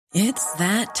It's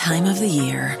that time of the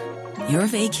year. Your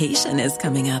vacation is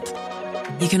coming up.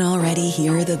 You can already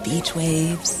hear the beach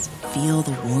waves, feel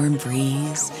the warm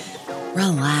breeze,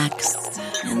 relax,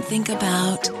 and think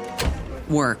about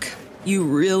work. You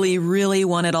really, really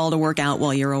want it all to work out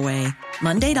while you're away.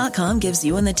 Monday.com gives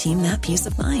you and the team that peace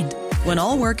of mind. When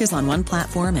all work is on one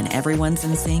platform and everyone's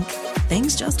in sync,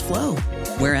 things just flow.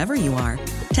 Wherever you are,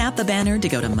 tap the banner to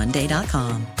go to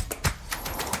Monday.com.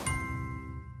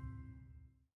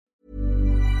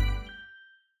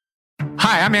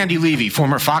 Hi, I'm Andy Levy,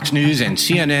 former Fox News and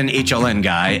CNN HLN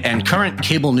guy and current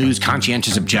cable news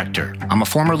conscientious objector. I'm a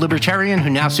former libertarian who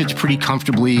now sits pretty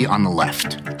comfortably on the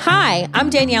left. Hi, I'm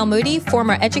Danielle Moody,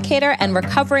 former educator and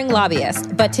recovering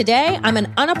lobbyist. But today, I'm an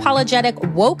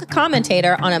unapologetic woke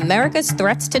commentator on America's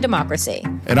threats to democracy.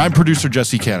 And I'm producer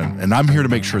Jesse Cannon, and I'm here to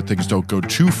make sure things don't go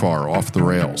too far off the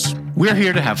rails. We're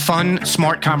here to have fun,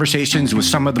 smart conversations with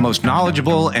some of the most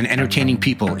knowledgeable and entertaining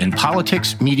people in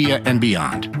politics, media, and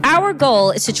beyond. Our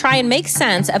goal is to try and make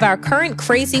sense of our current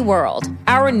crazy world,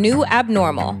 our new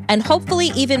abnormal, and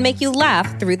hopefully even make you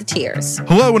laugh through the tears.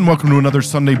 Hello and welcome to another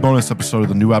Sunday bonus episode of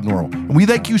The New Abnormal. And we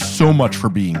thank you so much for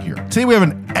being here. Today we have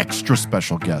an extra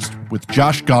special guest with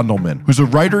Josh Gondelman, who's a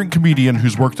writer and comedian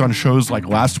who's worked on shows like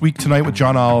Last Week Tonight with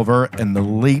John Oliver and The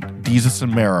Late Desus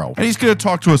and Mero. And he's going to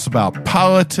talk to us about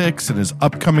politics and his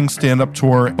upcoming stand-up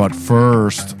tour. But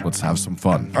first, let's have some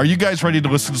fun. Are you guys ready to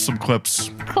listen to some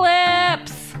clips?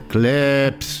 Clips.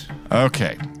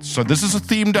 Okay, so this is a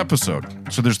themed episode.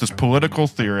 So there's this political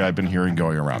theory I've been hearing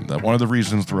going around that one of the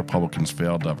reasons the Republicans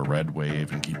failed to have a red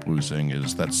wave and keep losing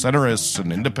is that centrists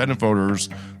and independent voters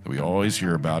that we always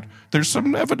hear about, there's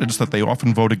some evidence that they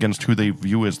often vote against who they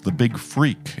view as the big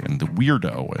freak and the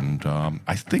weirdo. And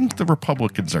I think the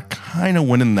Republicans are kind of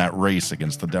winning that race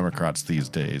against the Democrats these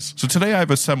days. So today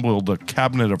I've assembled a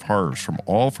cabinet of horrors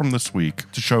from this week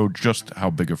to show just how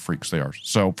big of freaks they are.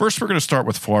 So first we're going to start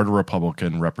with Florida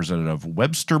Republican Representative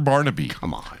Webster Barnaby.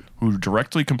 Come on. Who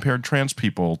directly compared trans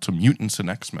people to mutants and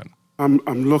X-Men. I'm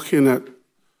looking at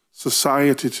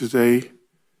society today,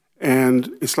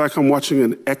 and it's like I'm watching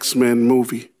an X-Men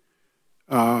movie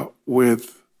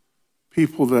with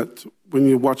people that, when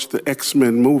you watch the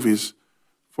X-Men movies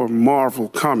for Marvel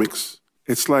Comics,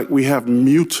 it's like we have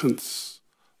mutants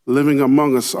living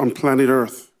among us on planet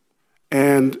Earth.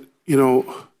 And, you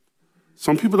know,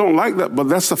 some people don't like that, but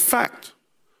that's a fact.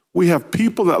 We have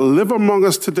people that live among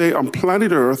us today on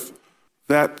planet Earth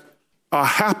that are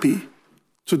happy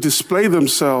to display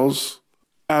themselves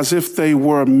as if they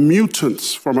were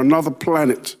mutants from another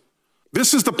planet.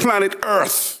 This is the planet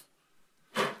Earth,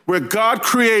 where God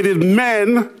created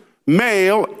men,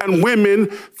 male, and women,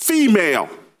 female.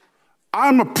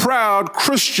 I'm a proud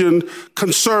Christian,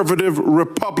 conservative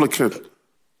Republican.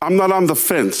 I'm not on the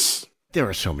fence. There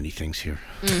are so many things here.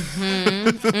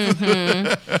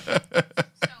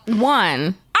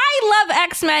 One, I love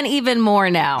X-Men even more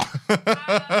now.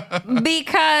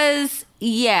 Because,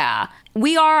 yeah,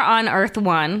 we are on Earth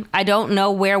 1. I don't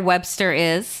know where Webster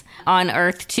is on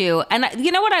Earth 2. And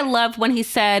you know what I loved when he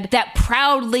said that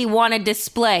proudly want to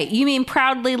display? You mean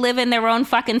proudly live in their own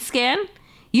fucking skin?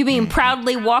 You mean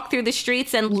proudly walk through the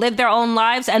streets and live their own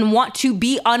lives and want to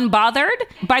be unbothered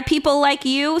by people like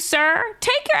you, sir?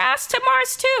 Take your ass to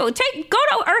Mars too. Go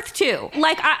to Earth too.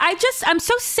 Like, I'm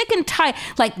so sick and tired.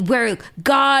 Like, where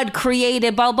God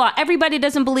created, blah, blah. Everybody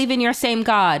doesn't believe in your same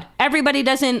God. Everybody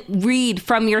doesn't read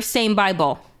from your same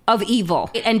Bible of evil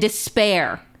and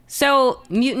despair. So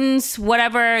mutants,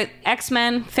 whatever,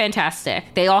 X-Men, fantastic.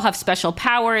 They all have special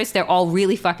powers. They're all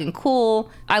really fucking cool.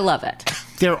 I love it.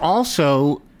 They're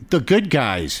also the good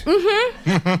guys.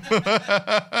 Mm-hmm.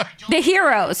 The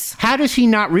heroes. How does he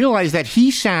not realize that he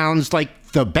sounds like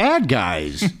the bad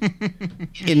guys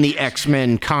in the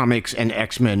X-Men comics and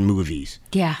X-Men movies?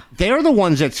 Yeah. They're the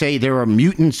ones that say there are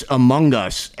mutants among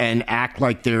us and act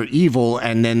like they're evil,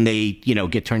 and then they,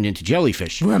 get turned into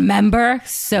jellyfish. Remember?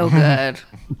 So good.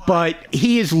 But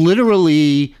he is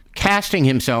literally casting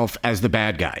himself as the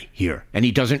bad guy here, and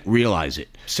he doesn't realize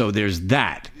it. So there's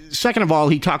that. Second of all,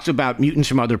 he talks about mutants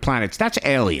from other planets. That's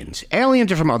aliens.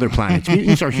 Aliens are from other planets.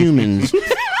 Mutants are humans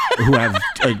who have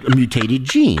mutated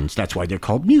genes. That's why they're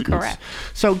called mutants. Correct.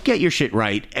 So get your shit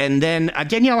right. And then,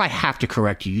 Danielle, I have to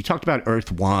correct you. You talked about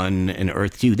Earth 1 and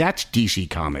Earth 2. That's DC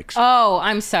Comics. Oh,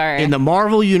 I'm sorry. In the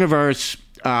Marvel Universe...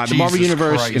 the Marvel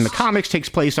Universe Christ. in the comics takes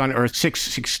place on Earth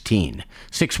 616.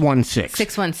 616.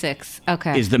 616.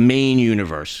 Okay. Is the main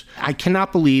universe. I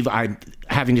cannot believe I'm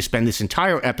having to spend this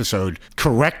entire episode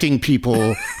correcting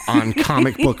people on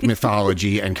comic book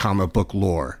mythology and comic book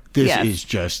lore.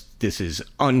 This is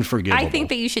unforgivable. I think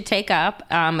that you should take up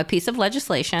a piece of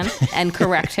legislation and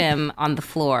correct him on the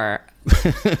floor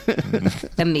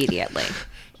Immediately.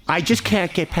 I just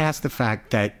can't get past the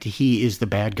fact that he is the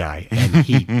bad guy and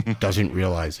he doesn't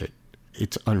realize it.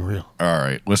 It's unreal. All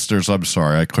right, listeners, I'm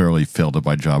sorry. I clearly failed at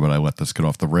my job and I let this get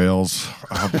off the rails.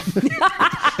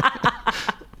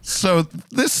 So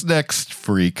this next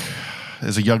freak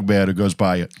is a young man who goes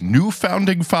by New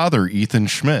Founding Father Ethan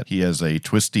Schmidt. He has a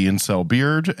twisty incel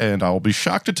beard, and I'll be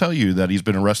shocked to tell you that he's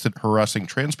been arrested harassing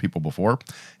trans people before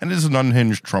and is an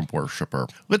unhinged Trump worshiper.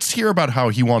 Let's hear about how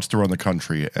he wants to run the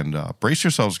country, and brace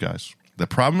yourselves, guys. The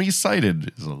problem he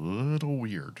cited is a little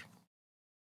weird.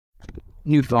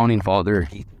 New Founding Father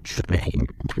Schmidt.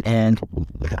 And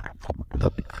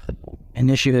an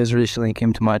issue has recently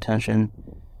came to my attention.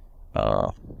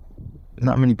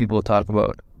 Not many people talk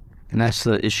about, and that's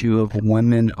the issue of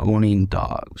women owning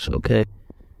dogs, okay?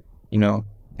 You know,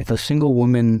 if a single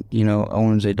woman,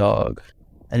 owns a dog,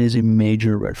 that is a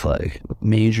major red flag.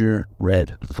 Major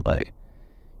red flag.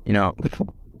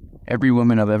 Every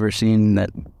woman I've ever seen that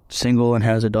single and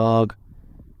has a dog,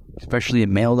 especially a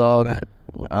male dog,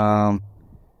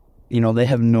 they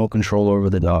have no control over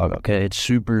the dog, okay? It's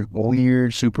super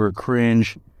weird, super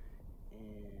cringe.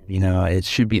 It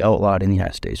should be outlawed in the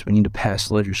United States. We need to pass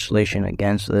legislation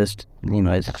against this.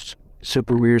 It's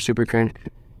super weird, super cringe.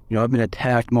 I've been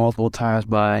attacked multiple times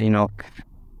by,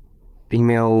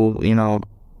 female,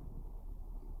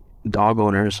 dog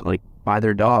owners, like, by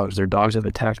their dogs. Their dogs have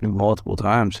attacked me multiple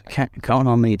times. I can't count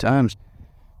how many times.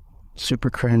 Super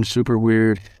cringe, super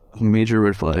weird, major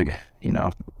red flag.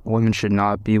 Women should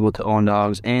not be able to own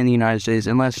dogs in the United States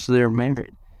unless they're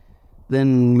married.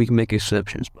 Then we can make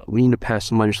exceptions, but we need to pass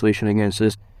some legislation against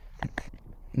this.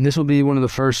 And this will be one of the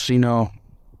first,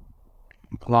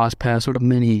 laws passed out of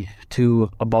many to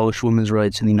abolish women's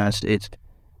rights in the United States.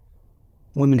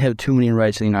 Women have too many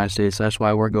rights in the United States. That's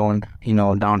why we're going,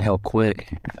 downhill quick.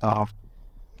 On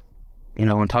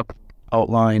top of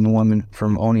outlawing women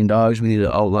from owning dogs, we need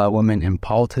to outlaw women in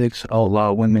politics,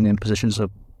 outlaw women in positions of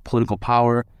political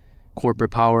power,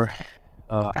 corporate power,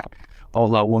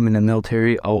 outlaw women in the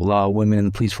military, outlaw women in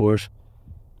the police force,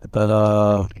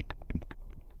 but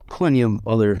plenty of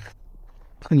other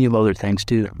things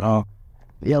too.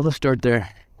 Let's start there.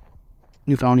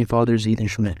 New Founding Fathers Ethan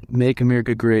Schmidt. Make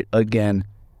America great again.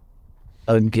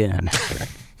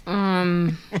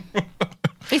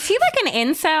 Is he like an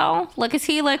incel? Like, is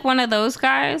he like one of those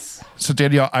guys? So,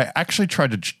 Danielle, I actually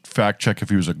tried to fact check if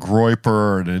he was a groiper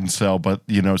or an incel, but,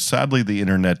 sadly the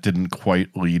internet didn't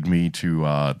quite lead me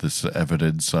to this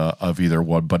evidence of either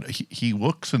one. But he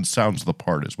looks and sounds the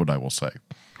part is what I will say.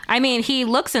 I mean, he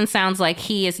looks and sounds like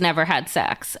he has never had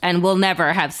sex and will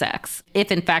never have sex,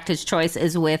 if in fact his choice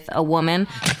is with a woman.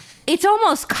 It's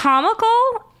almost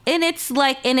comical in its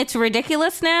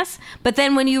ridiculousness, but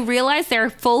then when you realize there are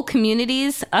full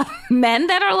communities of men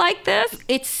that are like this,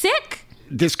 it's sick.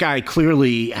 This guy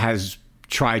clearly has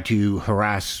tried to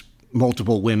harass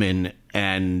multiple women,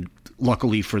 and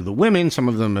luckily for the women, some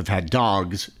of them have had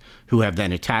dogs who have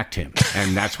then attacked him,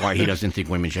 and that's why he doesn't think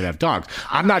women should have dogs.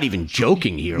 I'm not even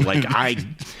joking here. Like,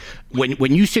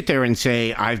 when you sit there and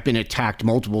say I've been attacked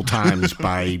multiple times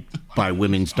by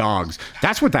women's dogs,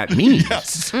 that's what that means.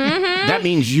 Yes. Mm-hmm. That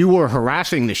means you were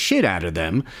harassing the shit out of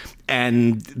them,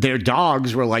 and their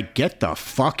dogs were like, "Get the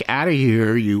fuck out of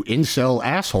here, you incel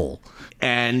asshole."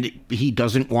 And he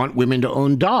doesn't want women to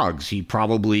own dogs. He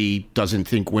probably doesn't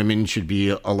think women should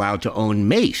be allowed to own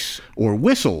mace or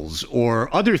whistles or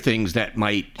other things that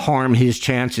might harm his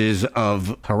chances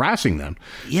of harassing them.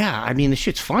 Yeah, I mean, the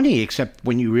shit's funny, except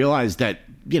when you realize that,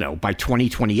 by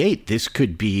 2028, this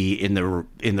could be in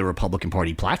the Republican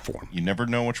Party platform. You never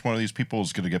know which one of these people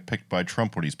is going to get picked by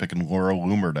Trump when he's picking Laura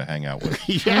Loomer to hang out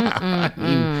with. Yeah. I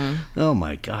mean, oh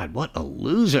my God, what a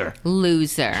loser.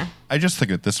 Loser. I just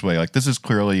think it this way. Like, this is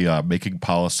clearly making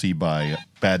policy by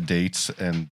bad dates.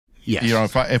 And, yes.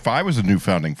 if I was a new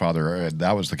founding father and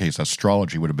that was the case,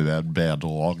 astrology would have been banned a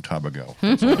long time ago.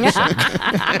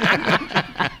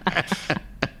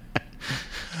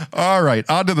 All right,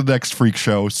 on to the next freak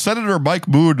show. Senator Mike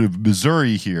Moon of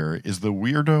Missouri here is the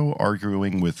weirdo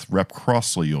arguing with Rep.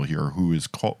 Crossley, you'll hear,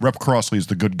 Rep. Crossley is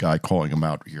the good guy calling him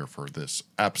out here for this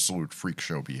absolute freak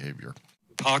show behavior.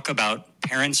 Talk about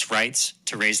parents' rights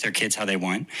to raise their kids how they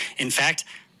want. In fact,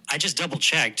 I just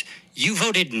double-checked. You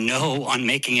voted no on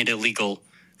making it illegal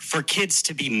for kids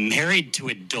to be married to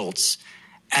adults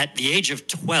at the age of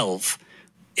 12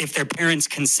 if their parents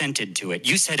consented to it.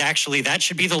 You said, actually, that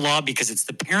should be the law because it's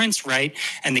the parents' right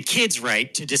and the kids'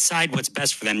 right to decide what's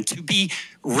best for them, to be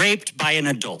raped by an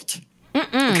adult.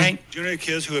 Okay? Do you know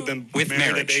kids who have been With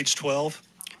married marriage. at age 12?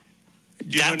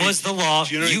 That was the law.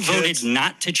 You voted kids?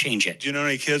 not to change it. Do you know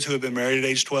any kids who have been married at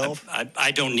age 12?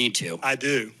 I don't need to. I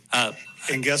do.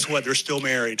 And guess what? They're still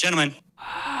married. Gentlemen.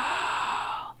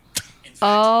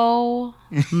 Oh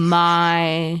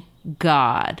my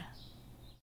God.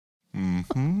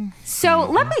 Mm-hmm. So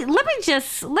let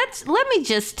me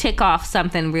just tick off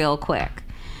something real quick.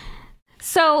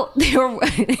 So the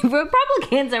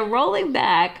Republicans are rolling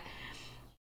back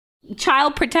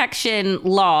child protection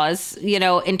laws,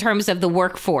 in terms of the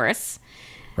workforce.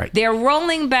 Right. They're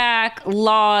rolling back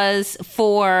laws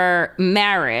for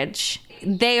marriage.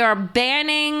 They are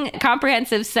banning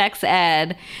comprehensive sex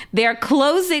ed. They're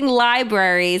closing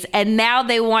libraries, and now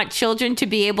they want children to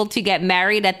be able to get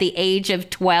married at the age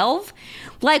of 12.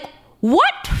 Like,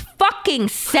 what fucking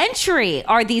century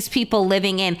are these people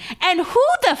living in? And who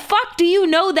the fuck do you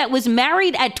know that was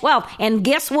married at 12? And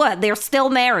guess what? They're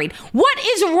still married. What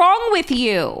is wrong with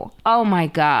you? Oh my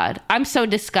God. I'm so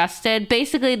disgusted.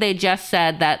 Basically, they just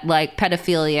said that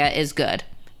pedophilia is good,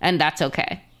 and that's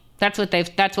okay. That's what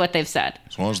they've said.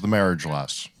 As long as the marriage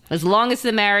lasts. As long as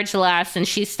the marriage lasts and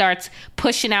she starts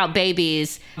pushing out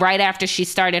babies right after she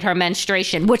started her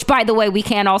menstruation, which, by the way, we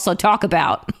can't also talk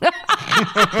about.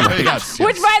 Yes.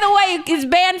 Which, by the way, is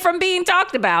banned from being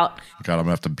talked about. God, I'm going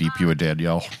to have to beep you a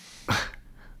Danielle.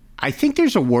 I think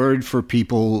there's a word for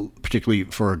people, particularly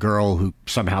for a girl who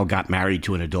somehow got married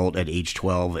to an adult at age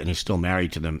 12 and is still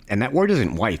married to them. And that word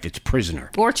isn't wife, it's prisoner.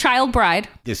 Or child bride.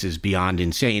 This is beyond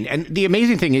insane. And the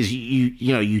amazing thing is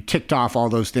you ticked off all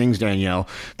those things, Danielle,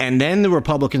 and then the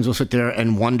Republicans will sit there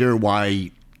and wonder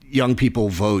why young people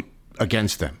vote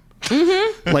against them.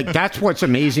 Mm-hmm. Like, that's what's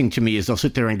amazing to me is they'll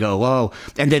sit there and go, oh,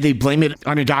 and then they blame it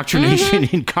on indoctrination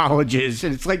in colleges.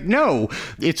 And it's like, no,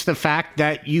 it's the fact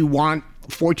that you want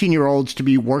 14-year-olds to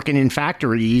be working in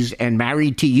factories and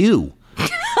married to you.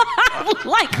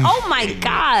 Oh my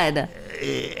God.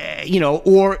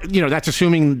 That's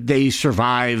assuming they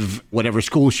survive whatever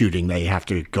school shooting they have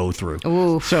to go through.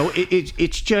 Oof. So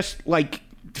it's just like,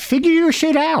 figure your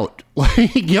shit out.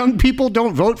 Like, young people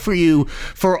don't vote for you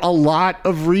for a lot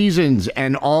of reasons,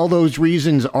 and all those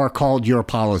reasons are called your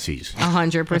policies.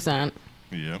 100%.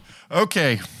 Yeah.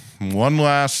 Okay. One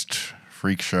last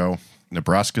freak show.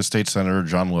 Nebraska State Senator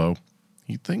John Lowe.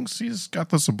 He thinks he's got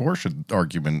this abortion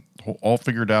argument all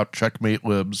figured out. Checkmate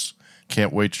libs.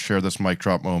 Can't wait to share this mic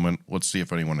drop moment. Let's see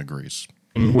if anyone agrees.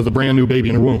 With a brand new baby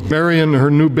in her womb. Mary and her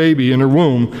new baby in her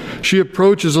womb, she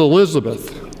approaches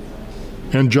Elizabeth.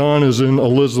 And John is in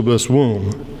Elizabeth's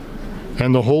womb.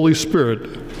 And the Holy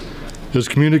Spirit is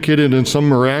communicated in some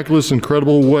miraculous,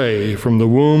 incredible way from the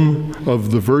womb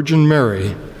of the Virgin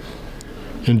Mary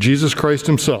and Jesus Christ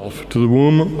himself to the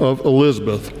womb of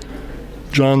Elizabeth,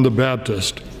 John the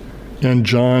Baptist, and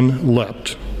John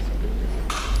leapt.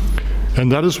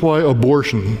 And that is why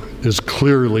abortion is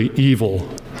clearly evil.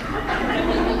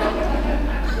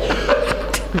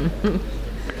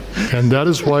 And that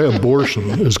is why abortion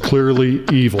is clearly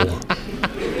evil.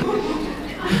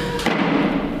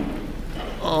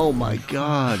 Oh my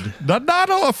God. Not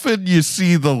often you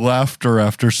see the laughter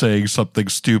after saying something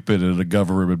stupid in a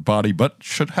government body, but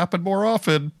should happen more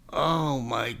often. Oh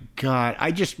my God.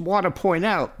 I just want to point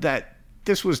out that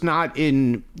this was not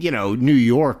in, New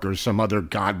York or some other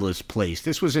godless place.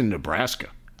 This was in Nebraska.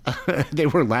 They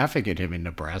were laughing at him in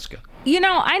Nebraska.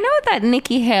 I know that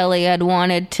Nikki Haley had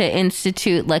wanted to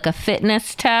institute a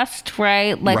fitness test,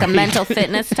 right? A mental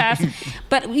fitness test.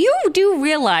 But you do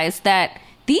realize that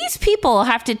these people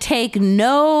have to take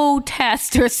no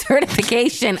test or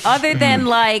certification other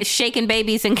than shaking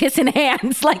babies and kissing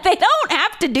hands. They don't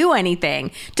have to do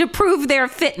anything to prove their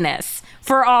fitness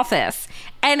for office.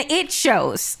 And it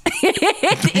shows.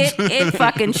 It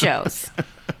fucking shows.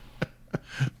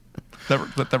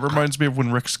 That reminds me of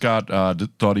when Rick Scott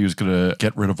thought he was going to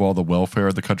get rid of all the welfare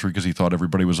in the country because he thought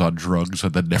everybody was on drugs,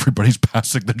 and then everybody's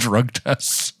passing the drug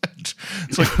tests.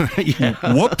 It's like,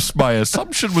 whoops, my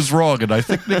assumption was wrong, and I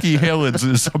think Nikki Haley's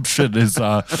assumption is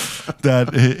that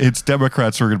it's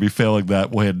Democrats who are going to be failing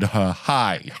that when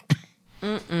high.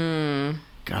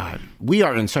 God, we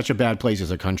are in such a bad place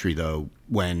as a country, though,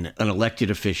 when an elected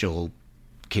official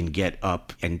can get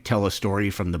up and tell a story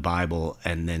from the Bible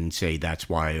and then say that's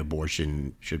why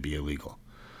abortion should be illegal.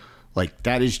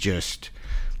 That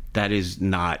is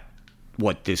not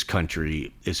what this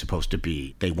country is supposed to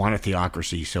be. They want a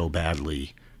theocracy so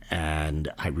badly, and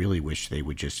I really wish they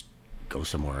would just go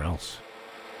somewhere else.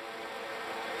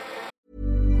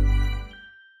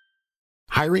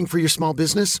 Hiring for your small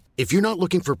business? If you're not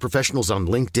looking for professionals on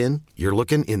LinkedIn, you're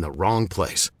looking in the wrong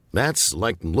place. That's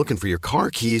like looking for your car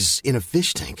keys in a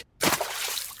fish tank.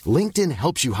 LinkedIn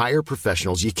helps you hire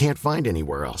professionals you can't find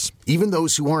anywhere else, even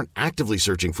those who aren't actively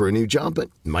searching for a new job but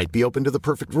might be open to the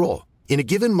perfect role. In a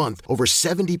given month, over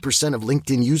 70% of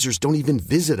LinkedIn users don't even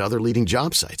visit other leading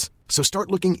job sites. So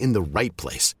start looking in the right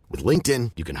place. With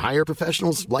LinkedIn, you can hire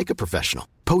professionals like a professional.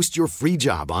 Post your free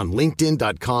job on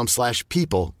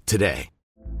linkedin.com/people today.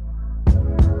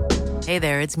 Hey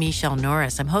there, it's Michelle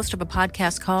Norris. I'm host of a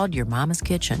podcast called Your Mama's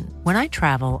Kitchen. When I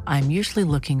travel, I'm usually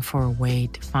looking for a way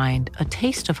to find a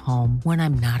taste of home when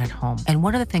I'm not at home. And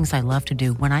one of the things I love to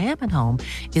do when I am at home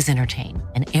is entertain.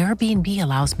 And Airbnb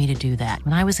allows me to do that.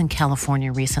 When I was in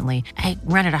California recently, I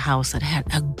rented a house that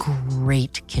had a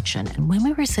great kitchen. And when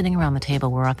we were sitting around the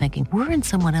table, we were all thinking, we're in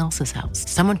someone else's house.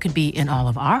 Someone could be in all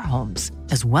of our homes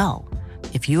as well.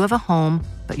 If you have a home,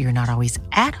 but you're not always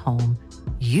at home,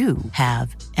 you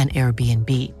have an Airbnb.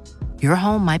 Your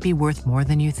home might be worth more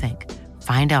than you think.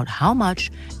 Find out how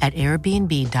much at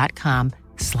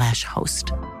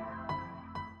airbnb.com/host.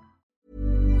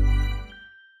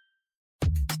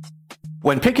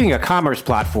 When picking a commerce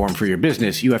platform for your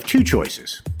business, you have two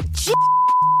choices.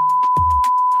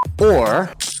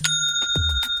 Or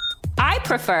I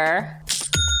prefer.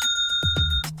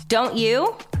 Don't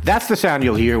you? that's the sound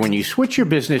you'll hear when you switch your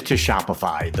business to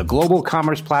Shopify, the global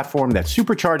commerce platform that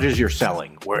supercharges your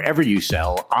selling wherever you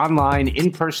sell, online,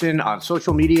 in person, on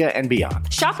social media, and beyond.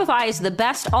 Shopify is the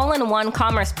best all-in-one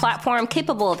commerce platform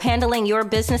capable of handling your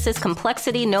business's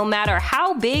complexity no matter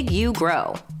how big you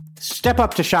grow. Step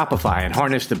up to Shopify and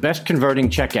harness the best converting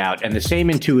checkout and the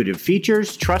same intuitive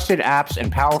features, trusted apps,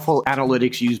 and powerful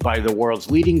analytics used by the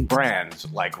world's leading brands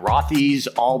like Rothy's,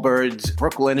 Allbirds,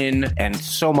 Brooklinen, and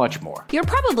so much more. You're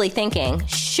probably thinking,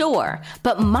 sure,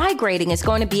 but migrating is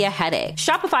going to be a headache.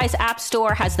 Shopify's App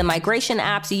Store has the migration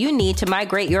apps you need to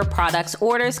migrate your products,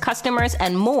 orders, customers,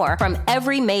 and more from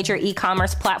every major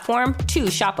e-commerce platform to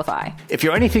Shopify. If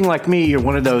you're anything like me, you're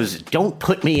one of those don't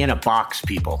put me in a box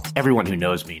people. Everyone who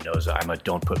knows me knows I'm a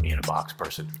don't put me in a box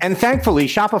person. And thankfully,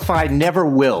 Shopify never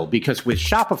will, because with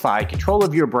Shopify, control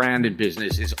of your brand and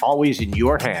business is always in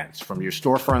your hands, from your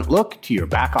storefront look to your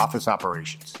back office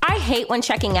operations. I hate when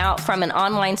checking out from an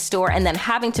online store and then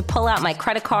having to pull out my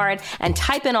credit card and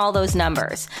type in all those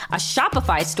numbers. A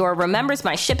Shopify store remembers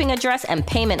my shipping address and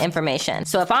payment information.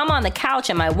 So if I'm on the couch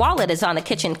and my wallet is on the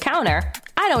kitchen counter,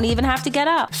 I don't even have to get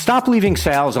up. Stop leaving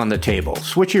sales on the table.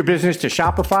 Switch your business to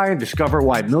Shopify and discover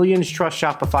why millions trust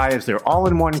Shopify as their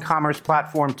all-in-one commerce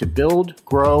platform to build,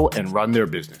 grow, and run their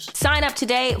business. Sign up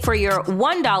today for your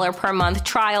 $1 per month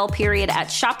trial period at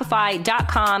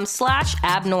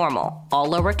shopify.com/abnormal, all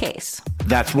lowercase.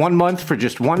 That's 1 month for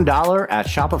just $1 at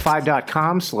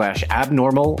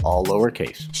shopify.com/abnormal, all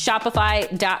lowercase.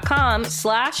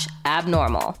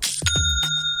 Shopify.com/abnormal.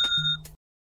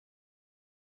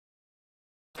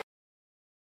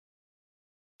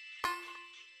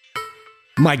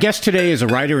 My guest today is a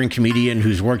writer and comedian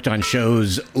who's worked on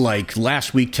shows like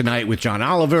Last Week Tonight with John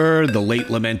Oliver, the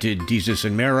late lamented Desus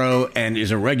and Mero, and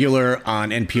is a regular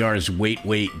on NPR's Wait,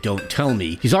 Wait, Don't Tell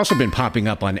Me. He's also been popping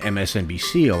up on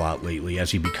MSNBC a lot lately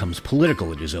as he becomes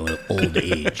political at his old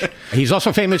age. He's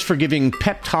also famous for giving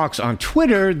pep talks on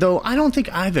Twitter, though I don't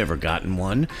think I've ever gotten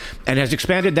one, and has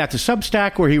expanded that to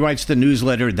Substack, where he writes the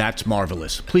newsletter That's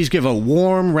Marvelous. Please give a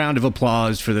warm round of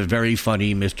applause for the very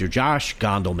funny Mr. Josh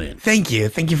Gondelman. Thank you.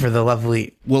 Thank you for the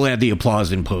lovely... We'll add the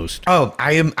applause in post. Oh,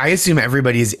 I assume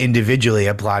everybody's individually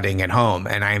applauding at home,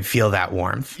 and I feel that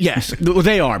warmth. Yes,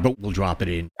 they are, but we'll drop it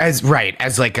in. As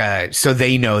like so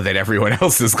they know that everyone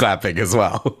else is clapping as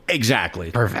well.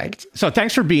 Exactly. Perfect. So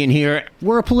thanks for being here.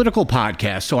 We're a political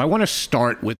podcast, so I want to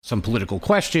start with some political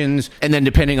questions, and then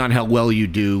depending on how well you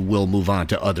do, we'll move on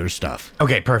to other stuff.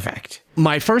 Okay, perfect.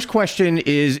 My first question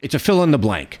is, it's a fill in the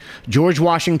blank. George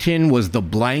Washington was the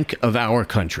blank of our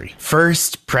country.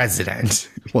 First president.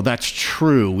 Well, that's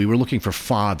true. We were looking for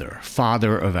father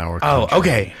of our country. Oh,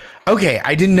 okay. Okay,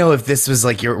 I didn't know if this was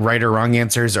like your right or wrong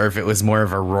answers or if it was more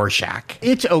of a Rorschach.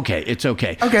 It's okay.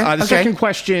 The second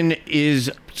question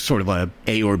is sort of a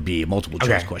or B, a multiple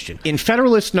choice question. In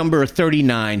Federalist number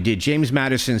 39, did James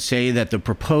Madison say that the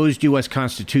proposed U.S.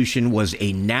 Constitution was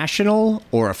a national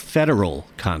or a federal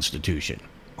constitution?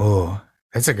 Oh,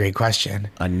 that's a great question.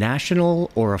 A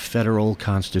national or a federal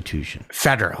constitution?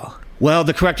 Federal. Well,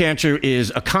 the correct answer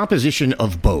is a composition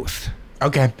of both.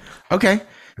 Okay.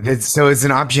 So it's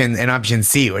an option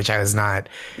C, which I was not.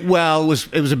 Well,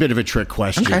 it was a bit of a trick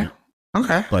question. Okay.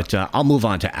 Okay. But I'll move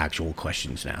on to actual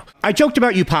questions now. I joked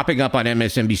about you popping up on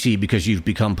MSNBC because you've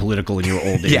become political in your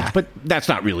old age, but that's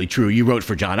not really true. You wrote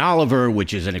for John Oliver,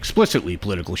 which is an explicitly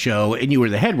political show, and you were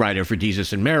the head writer for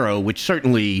Desus and Mero, which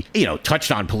certainly,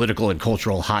 touched on political and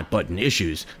cultural hot-button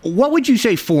issues. What would you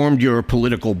say formed your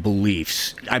political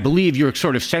beliefs? I believe you're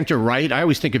sort of center-right. I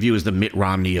always think of you as the Mitt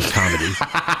Romney of comedy.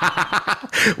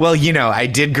 Well, I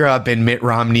did grow up in Mitt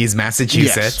Romney's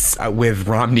Massachusetts with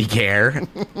Romney Care,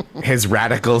 his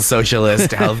radical socialist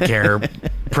healthcare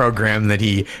program that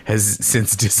he has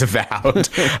since disavowed.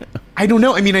 I don't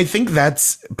know. I mean, I think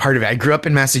that's part of it. I grew up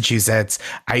in Massachusetts.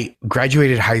 I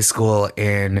graduated high school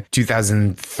in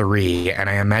 2003, and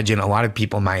I imagine a lot of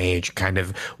people my age kind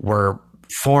of were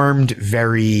formed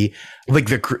very, like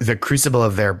the crucible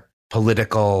of their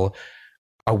political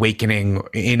awakening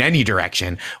in any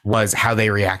direction was how they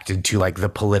reacted to like the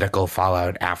political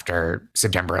fallout after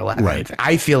September 11th. Right.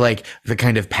 I feel like the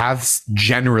kind of paths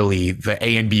generally, the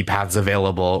A and B paths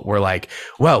available were like,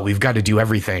 well, we've got to do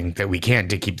everything that we can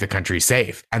to keep the country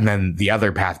safe. And then the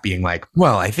other path being like,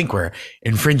 well, I think we're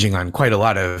infringing on quite a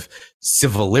lot of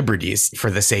civil liberties for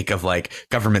the sake of like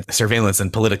government surveillance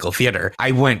and political theater.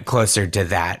 I went closer to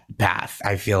that path.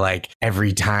 I feel like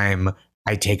every time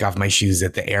I take off my shoes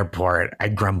at the airport, I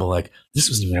grumble like, this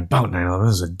wasn't even about 9/11.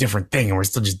 This was a different thing. And we're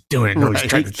still just doing it. Nobody's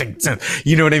trying to think.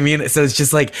 You know what I mean? So it's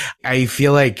just like, I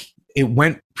feel like it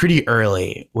went pretty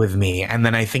early with me. And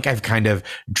then I think I've kind of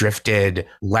drifted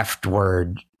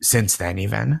leftward since then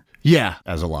even. Yeah,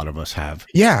 as a lot of us have.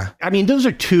 Yeah. I mean, those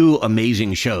are two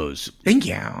amazing shows. Thank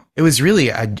you. It was really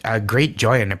a great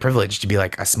joy and a privilege to be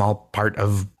like a small part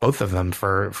of both of them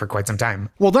for quite some time.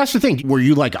 Well, that's the thing. Were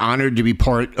you like honored to be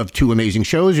part of two amazing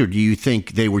shows, or do you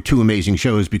think they were two amazing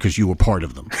shows because you were part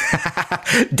of them?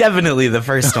 Definitely the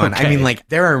first one. Okay. I mean, like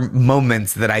there are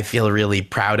moments that I feel really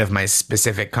proud of my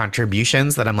specific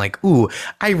contributions that I'm like, ooh,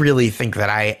 I really think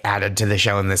that I added to the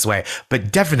show in this way.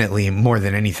 But definitely more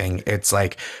than anything, it's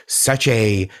like such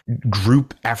a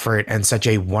group effort and such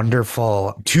a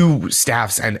wonderful two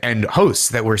staffs and hosts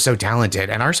that were so talented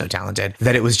and are so talented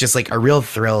that it was just like a real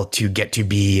thrill to get to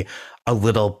be a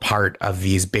little part of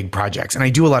these big projects. And I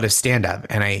do a lot of stand up,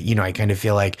 and I kind of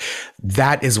feel like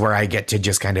that is where I get to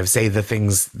just kind of say the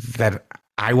things that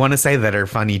I want to say that are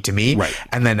funny to me. Right.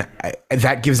 And then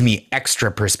that gives me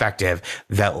extra perspective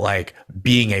that like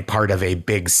being a part of a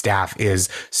big staff is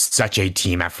such a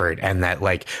team effort, and that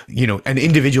like, an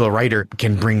individual writer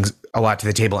can bring a lot to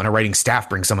the table and a writing staff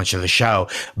brings so much to the show,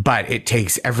 but it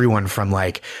takes everyone from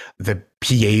like the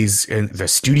PAs and the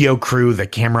studio crew, the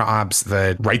camera ops,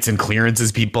 the rights and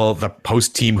clearances people, the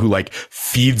post team who like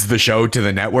feeds the show to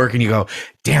the network. And you go,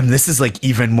 damn, this is like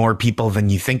even more people than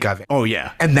you think of. Oh,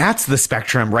 yeah. And that's the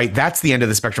spectrum, right? That's the end of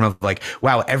the spectrum of like,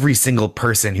 wow, every single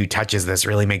person who touches this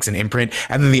really makes an imprint.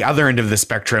 And then the other end of the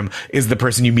spectrum is the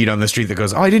person you meet on the street that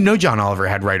goes, oh, I didn't know John Oliver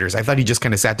had writers. I thought he just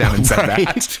kind of sat down and said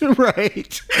that.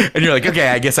 Right. And you're like, okay,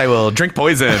 I guess I will drink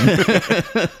poison.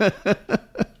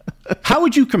 How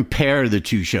would you compare the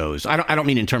two shows? I don't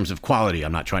mean in terms of quality.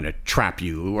 I'm not trying to trap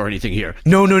you or anything here.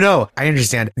 No. I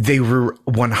understand. They were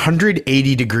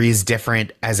 180 degrees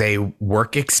different as a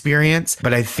work experience,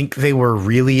 but I think they were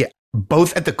really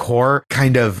both at the core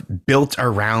kind of built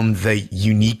around the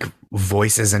unique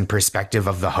voices and perspective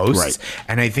of the hosts. Right.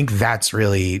 And I think that's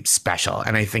really special.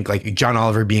 And I think like John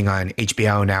Oliver being on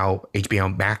HBO now,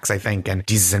 HBO Max, I think, and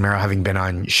Desus and Mero having been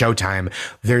on Showtime,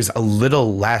 there's a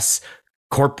little less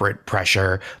corporate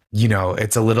pressure.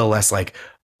 It's a little less like,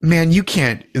 man, you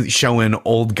can't show an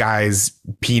old guy's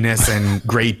penis and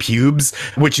gray pubes,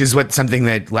 which is something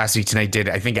that Last Week Tonight did,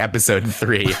 I think episode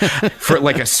 3, for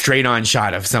like a straight on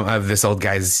shot of some of this old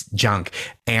guy's junk.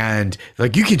 And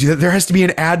like, you can do that. There has to be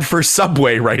an ad for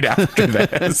Subway right after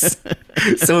this.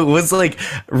 So it was like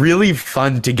really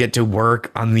fun to get to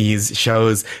work on these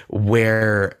shows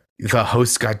where the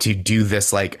host got to do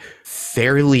this like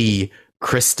fairly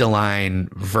crystalline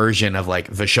version of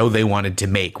like the show they wanted to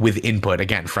make with input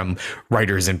again from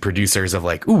writers and producers of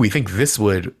like, ooh, we think this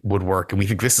would work and we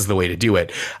think this is the way to do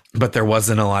it. But there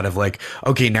wasn't a lot of like,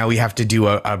 okay, now we have to do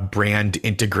a brand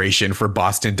integration for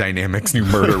Boston Dynamics new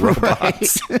murder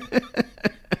robots.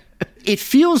 It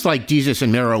feels like Desus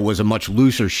and Mero was a much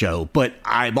looser show, but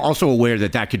I'm also aware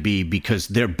that could be because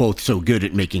they're both so good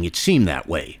at making it seem that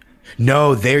way.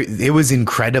 No, it was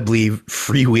incredibly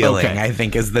freewheeling, Okay. I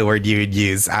think is the word you would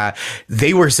use.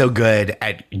 They were so good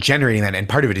at generating that. And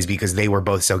part of it is because they were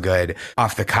both so good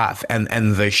off the cuff. And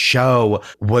the show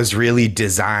was really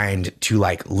designed to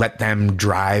like let them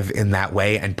drive in that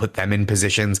way and put them in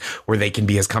positions where they can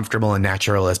be as comfortable and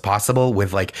natural as possible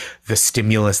with like the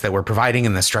stimulus that we're providing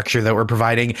and the structure that we're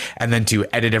providing. And then to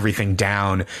edit everything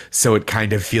down so it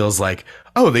kind of feels like,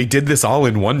 oh, they did this all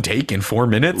in one take in 4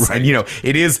 minutes. Right. And, you know,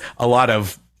 it is a lot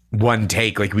of one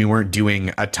take. Like, we weren't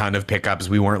doing a ton of pickups.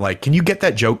 We weren't like, can you get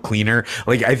that joke cleaner?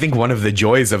 Like, I think one of the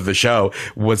joys of the show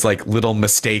was like little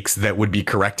mistakes that would be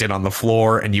corrected on the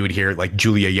floor. And you would hear like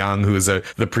Julia Young, who is the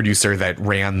producer that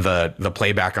ran the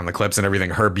playback on the clips and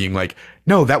everything, her being like,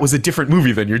 no, that was a different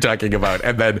movie than you're talking about.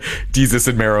 And then Jesus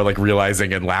and Mero like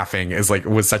realizing and laughing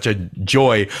was such a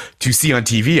joy to see on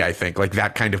TV, I think, like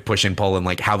that kind of push and pull and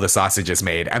like how the sausage is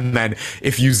made. And then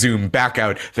if you zoom back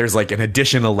out, there's like an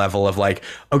additional level of like,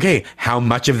 okay, how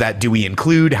much of that do we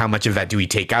include? How much of that do we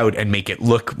take out and make it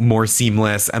look more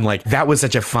seamless? And like, that was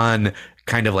such a fun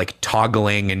kind of like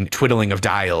toggling and twiddling of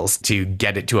dials to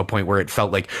get it to a point where it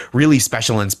felt like really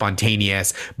special and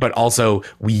spontaneous, but also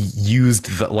we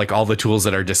used like all the tools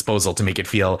at our disposal to make it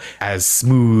feel as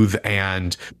smooth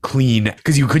and clean,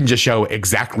 because you couldn't just show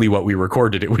exactly what we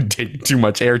recorded. It would take too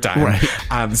much airtime.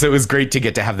 Right. So it was great to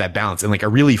get to have that balance and like a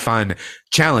really fun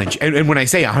challenge. And when I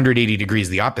say 180 degrees,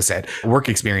 the opposite work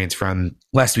experience from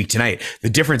last week tonight, the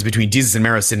difference between Jesus and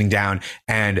Mero sitting down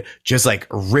and just like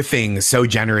riffing so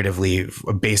generatively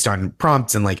based on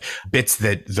prompts and like bits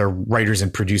that the writers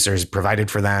and producers provided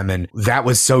for them. And that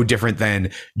was so different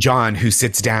than John, who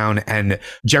sits down, and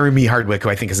Jeremy Hardwick, who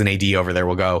I think is an AD over there,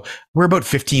 will go, we're about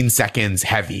 15 seconds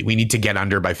heavy. We need to get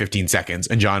under by 15 seconds.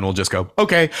 And John will just go,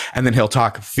 okay. And then he'll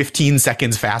talk 15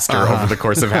 seconds faster over the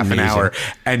course of half an hour.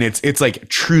 And it's like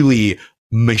truly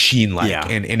machine-like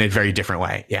in a very different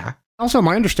way. Yeah. Also,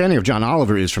 my understanding of John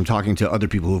Oliver is from talking to other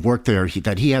people who've worked there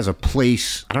that he has a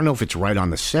place, I don't know if it's right on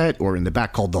the set or in the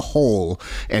back, called The Hole.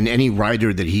 And any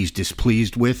writer that he's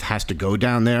displeased with has to go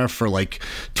down there for like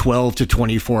 12 to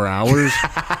 24 hours.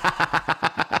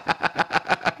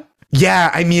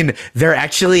 Yeah, I mean, they're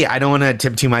actually, I don't want to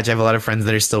tip too much. I have a lot of friends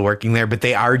that are still working there, but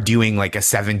they are doing like a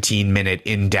 17-minute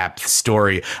in-depth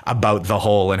story about The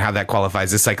Hole and how that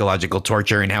qualifies as psychological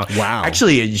torture and how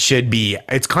actually it should be,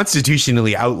 it's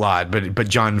constitutionally outlawed, but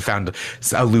John found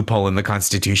a loophole in the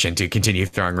Constitution to continue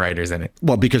throwing writers in it.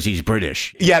 Well, because he's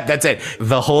British. Yeah, that's it.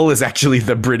 The Hole is actually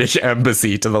the British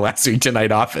embassy to the Last Week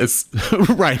Tonight office.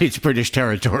 Right, it's British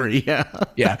territory, yeah.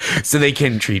 Yeah, so they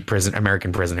can treat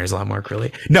American prisoners a lot more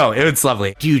cruelly. No, it's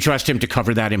lovely. Do you trust him to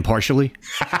cover that impartially?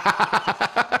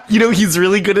 You know, he's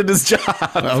really good at his job.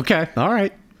 Okay. All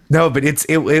right. No, but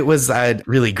it was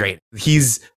really great.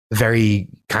 He's a very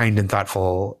kind and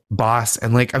thoughtful boss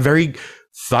and like a very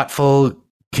thoughtful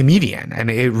comedian.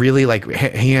 And it really like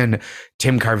he and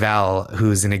Tim Carvel,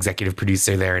 who's an executive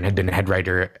producer there and had been a head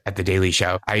writer at The Daily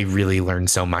Show, I really learned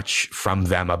so much from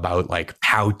them about like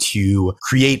how to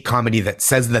create comedy that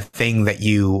says the thing that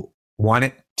you want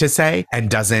it to say and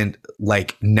doesn't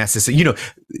like necessarily, you know,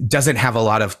 doesn't have a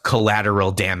lot of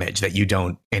collateral damage that you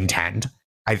don't intend.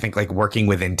 I think like working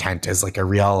with intent is like a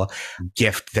real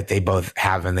gift that they both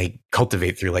have and they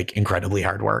cultivate through like incredibly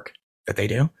hard work that they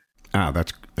do. Oh,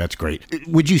 that's great.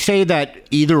 Would you say that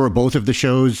either or both of the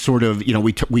shows sort of, you know,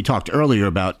 we talked earlier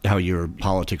about how your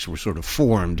politics were sort of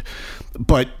formed,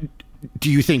 but do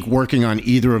you think working on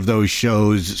either of those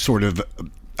shows sort of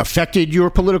affected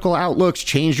your political outlooks,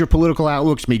 changed your political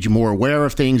outlooks, made you more aware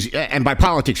of things? And by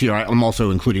politics here, I'm also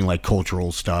including like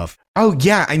cultural stuff. Oh,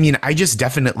 yeah. I mean, I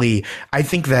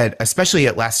think that especially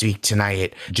at Last Week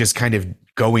Tonight, just kind of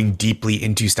going deeply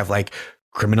into stuff like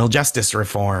criminal justice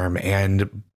reform and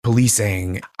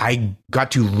policing, I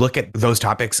got to look at those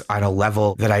topics on a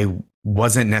level that I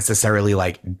wasn't necessarily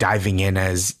like diving in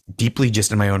as deeply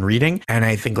just in my own reading. And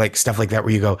I think like stuff like that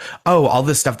where you go, oh, all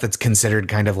this stuff that's considered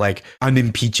kind of like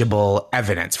unimpeachable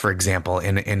evidence, for example,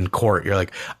 in court, you're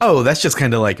like, oh, that's just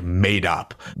kind of like made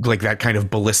up, like that kind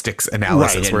of ballistics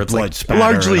analysis right, where it's like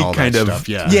largely kind of stuff,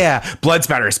 yeah, blood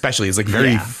spatter especially is like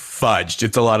very fudged.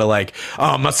 It's a lot of like,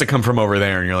 oh, it must have come from over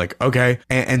there. And you're like, okay.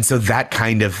 And so that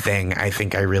kind of thing, I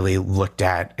think I really looked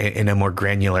at in a more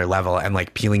granular level and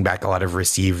like peeling back a lot of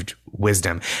received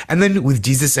wisdom. And then with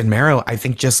Jesus and Mero, I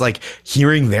think just like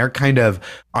hearing their kind of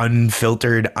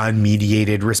unfiltered,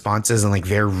 unmediated responses and like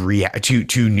their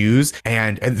to news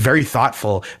and very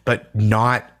thoughtful, but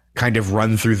not kind of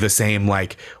run through the same,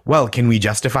 like, well, can we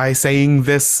justify saying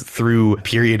this through a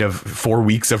period of 4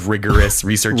 weeks of rigorous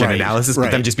research and analysis?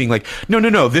 But them just being like,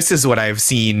 no, this is what I've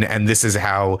seen and this is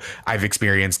how I've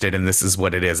experienced it and this is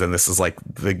what it is and this is like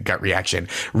the gut reaction.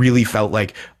 Really felt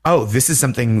like, oh, this is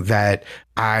something that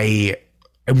I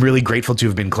am really grateful to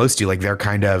have been close to. Like, their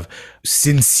kind of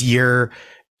sincere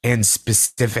and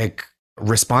specific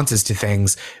responses to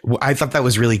things. I thought that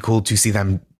was really cool to see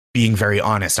them being very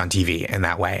honest on TV in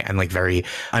that way and like very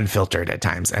unfiltered at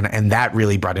times. And that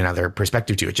really brought another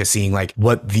perspective to it, just seeing like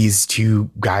what these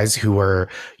two guys who were,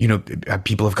 you know,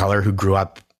 people of color who grew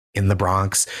up in the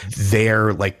Bronx,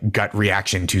 their like gut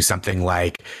reaction to something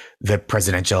like the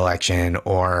presidential election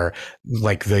or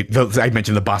like the I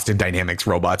mentioned the Boston Dynamics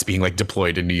robots being like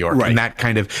deployed in New York. And that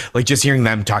kind of like just hearing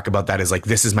them talk about that as like,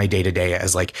 this is my day to day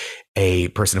as like a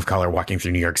person of color walking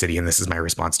through New York City. And this is my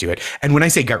response to it. And when I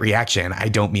say gut reaction, I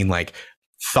don't mean like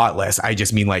thoughtless. I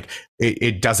just mean like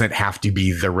it doesn't have to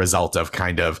be the result of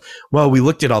kind of, well, we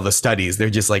looked at all the studies.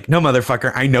 They're just like, no,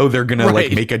 motherfucker, I know they're gonna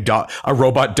like make a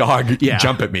robot dog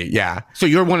jump at me. Yeah. So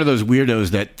you're one of those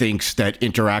weirdos that thinks that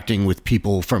interacting with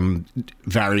people from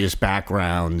various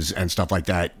backgrounds and stuff like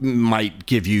that might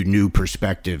give you new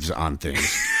perspectives on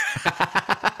things.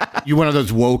 You one of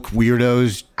those woke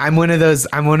weirdos? I'm one of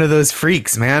those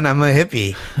freaks, man. I'm a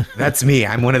hippie. That's me.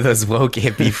 I'm one of those woke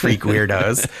hippie freak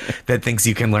weirdos that thinks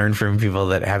you can learn from people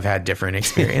that have had different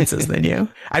experiences than you.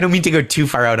 I don't mean to go too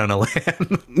far out on a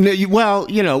limb. No, well,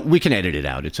 you know, we can edit it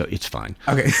out. It's fine.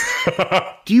 Okay.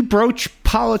 Do you broach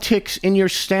politics in your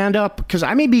stand-up? Because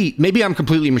maybe I'm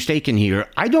completely mistaken here.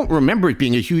 I don't remember it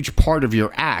being a huge part of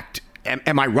your act.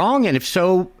 Am I wrong? And if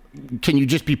so, can you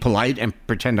just be polite and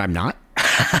pretend I'm not?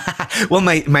 Well,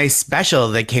 my special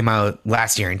that came out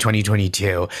last year in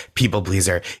 2022, People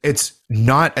Pleaser, it's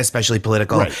not especially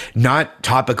political, not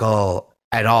topical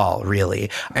at all, really.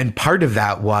 And part of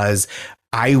that was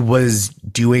I was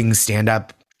doing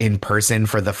stand-up in person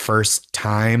for the first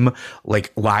time,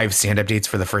 like live stand-up dates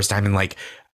for the first time in like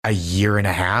a year and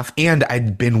a half. And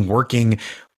I'd been working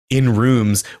in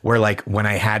rooms where like when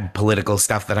I had political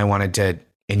stuff that I wanted to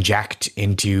inject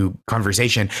into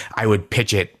conversation, I would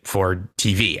pitch it for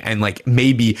TV. And like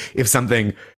maybe if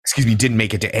something, didn't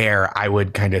make it to air, I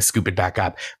would kind of scoop it back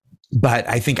up. But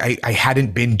I think I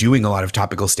hadn't been doing a lot of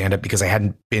topical stand-up because I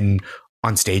hadn't been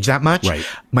on stage that much. Right.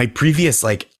 My previous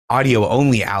like audio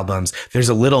only albums, there's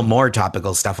a little more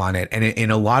topical stuff on it. And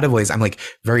in a lot of ways, I'm like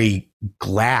very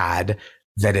glad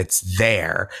that it's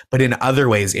there. But in other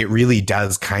ways, it really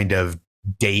does kind of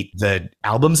date the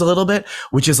albums a little bit,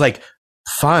 which is like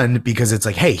fun because it's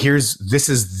like, hey, this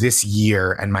is this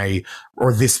year and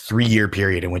this 3-year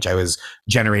period in which I was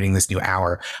generating this new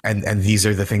hour. And these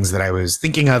are the things that I was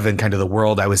thinking of and kind of the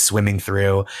world I was swimming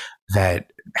through that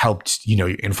helped, you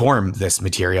know, inform this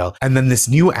material. And then this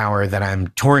new hour that I'm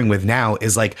touring with now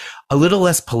is like a little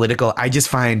less political. I just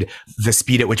find the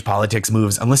speed at which politics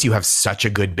moves, unless you have such a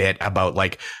good bit about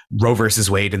like Roe versus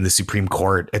Wade and the Supreme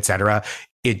Court, etc.,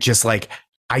 it just like,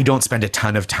 I don't spend a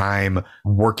ton of time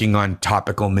working on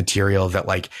topical material that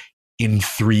like in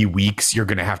 3 weeks, you're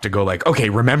going to have to go like, okay,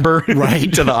 remember to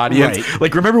the audience,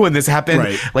 like, remember when this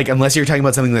happened? Like, unless you're talking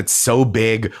about something that's so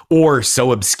big or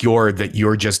so obscure that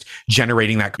you're just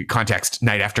generating that context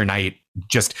night after night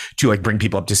just to like bring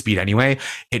people up to speed anyway,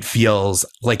 it feels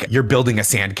like you're building a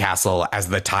sandcastle as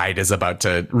the tide is about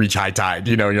to reach high tide,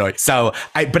 you know, and you're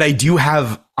like, but I do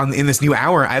have in this new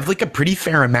hour, I have like a pretty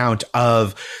fair amount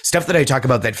of stuff that I talk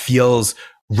about that feels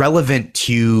relevant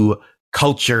to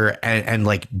culture and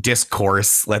like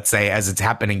discourse, let's say, as it's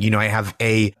happening. You know, I have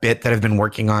a bit that I've been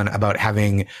working on about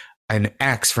having an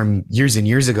ex from years and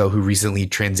years ago who recently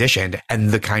transitioned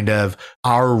and the kind of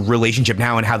our relationship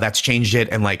now and how that's changed it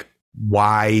and like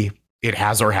why it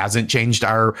has or hasn't changed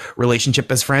our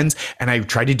relationship as friends. And I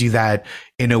try to do that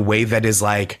in a way that is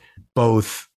like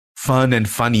both fun and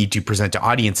funny to present to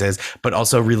audiences, but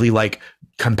also really like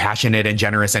compassionate and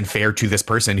generous and fair to this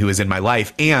person who is in my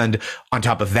life. And on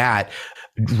top of that,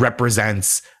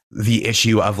 represents the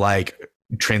issue of like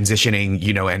transitioning,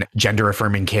 you know, and gender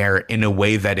affirming care in a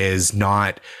way that is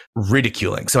not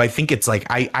ridiculing. So I think it's like,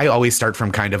 I always start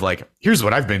from kind of like, here's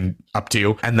what I've been up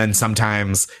to. And then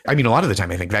sometimes, I mean, a lot of the time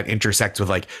I think that intersects with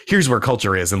like, here's where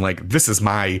culture is. And like, this is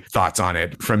my thoughts on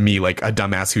it from me, like a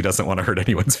dumbass who doesn't want to hurt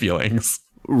anyone's feelings.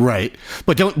 Right.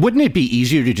 But wouldn't it be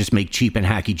easier to just make cheap and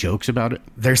hacky jokes about it?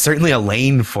 There's certainly a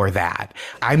lane for that.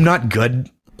 I'm not good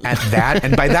at that.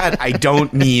 And by that, I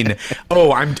don't mean,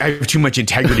 I have too much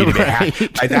integrity to be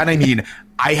hacky. By that, I mean,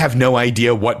 I have no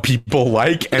idea what people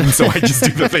like. And so I just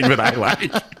do the thing that I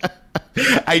like.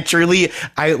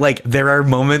 There are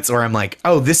moments where I'm like,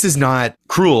 oh, this is not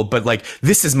cruel, but like,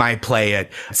 this is my play at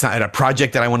a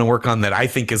project that I want to work on that I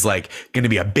think is like going to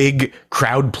be a big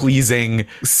crowd pleasing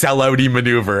sellouty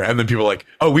maneuver. And then people are like,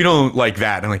 oh, we don't like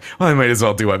that. And I'm like, well, I might as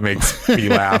well do what makes me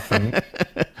laugh. And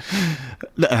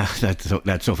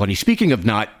That's so funny. Speaking of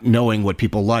not knowing what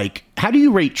people like, how do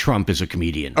you rate Trump as a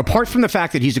comedian? Apart from the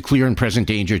fact that he's a clear and present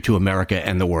danger to America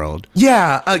and the world.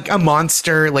 Yeah, a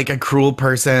monster, like a cruel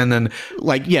person. And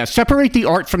separate the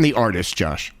art from the artist,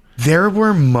 Josh. There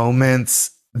were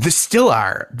moments, there still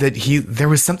are, there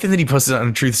was something that he posted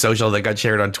on Truth Social that got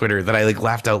shared on Twitter that I like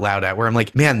laughed out loud at, where I'm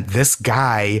like, man, this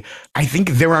guy, I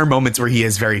think there are moments where he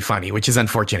is very funny, which is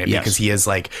unfortunate because he is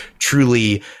like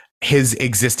truly, his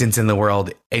existence in the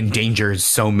world endangers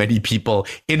so many people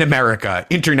in America,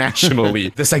 internationally.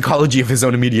 The psychology of his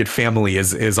own immediate family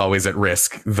is always at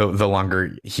risk the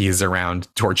longer he is around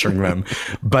torturing them.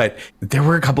 But there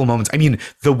were a couple moments. I mean,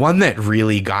 the one that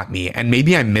really got me, and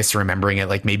maybe I'm misremembering it,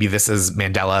 like maybe this is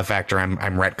Mandela effect or I'm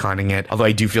retconning it, although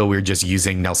I do feel we're just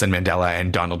using Nelson Mandela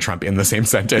and Donald Trump in the same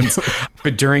sentence.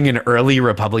 But during an early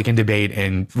Republican debate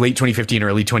in late 2015,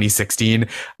 early 2016,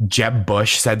 Jeb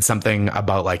Bush said something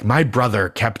about like, my brother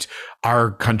kept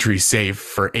our country safe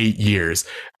for 8 years.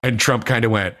 And Trump kind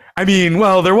of went, I mean,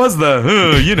 well, there was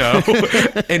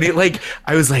and it like,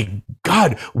 I was like,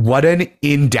 God, what an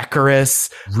indecorous,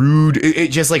 rude,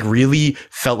 it just like really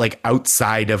felt like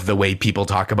outside of the way people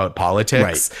talk about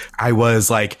politics. Right. I was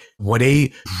like, what a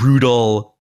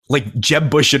brutal, like Jeb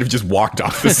Bush should have just walked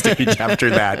off the stage after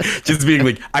that, just being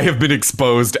like, I have been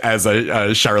exposed as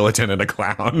a charlatan and a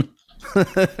clown.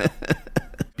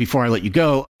 Before I let you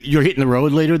go, you're hitting the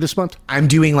road later this month? I'm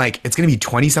doing it's going to be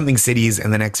 20 something cities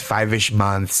in the next 5-ish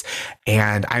months.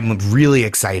 And I'm really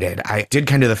excited. I did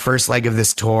kind of the first leg of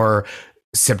this tour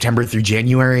September through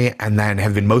January, and then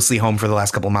have been mostly home for the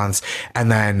last couple months.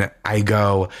 And then I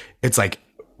go, it's like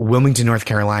Wilmington, North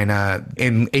Carolina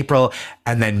in April,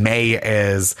 and then May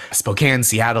is Spokane,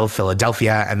 Seattle,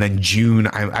 Philadelphia, and then June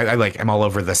I'm all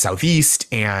over the Southeast,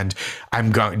 and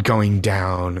I'm going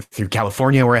down through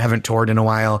California where I haven't toured in a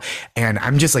while, and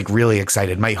I'm just like really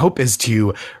excited. My hope is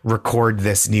to record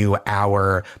this new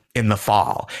hour in the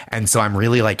fall, and so I'm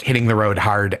really like hitting the road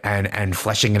hard and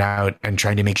fleshing it out and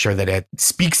trying to make sure that it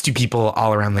speaks to people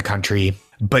all around the country,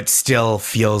 but still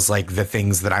feels like the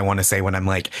things that I want to say when I'm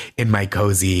like in my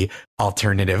cozy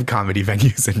alternative comedy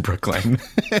venues in Brooklyn.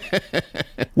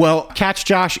 Well, catch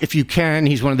Josh if you can.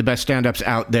 He's one of the best stand-ups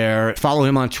out there. Follow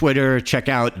him on Twitter. Check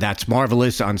out That's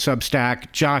Marvelous on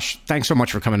Substack. Josh, thanks so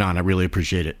much for coming on. I really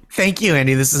appreciate it. Thank you,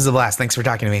 Andy. This is a blast. Thanks for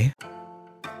talking to me.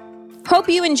 Hope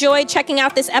you enjoyed checking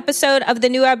out this episode of The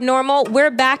New Abnormal. We're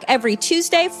back every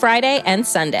Tuesday, Friday, and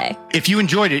Sunday. If you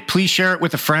enjoyed it, please share it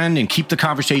with a friend and keep the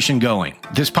conversation going.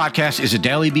 This podcast is a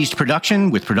Daily Beast production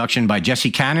with production by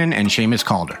Jesse Cannon and Seamus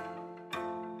Calder.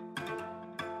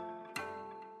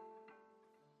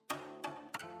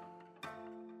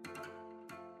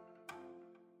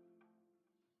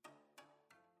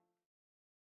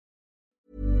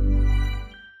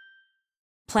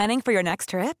 Planning for your next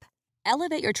trip?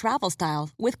 Elevate your travel style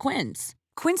with Quince.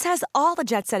 Quince has all the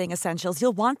jet-setting essentials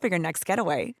you'll want for your next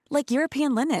getaway, like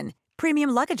European linen, premium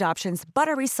luggage options,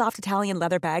 buttery soft Italian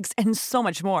leather bags, and so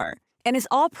much more. And is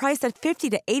all priced at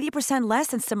 50 to 80% less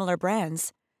than similar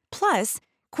brands. Plus,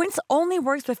 Quince only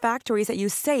works with factories that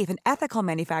use safe and ethical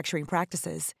manufacturing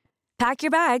practices. Pack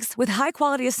your bags with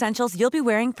high-quality essentials you'll be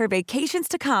wearing for vacations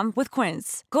to come with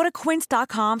Quince. Go to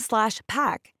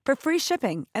quince.com/pack for free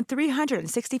shipping and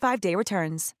 365-day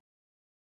returns.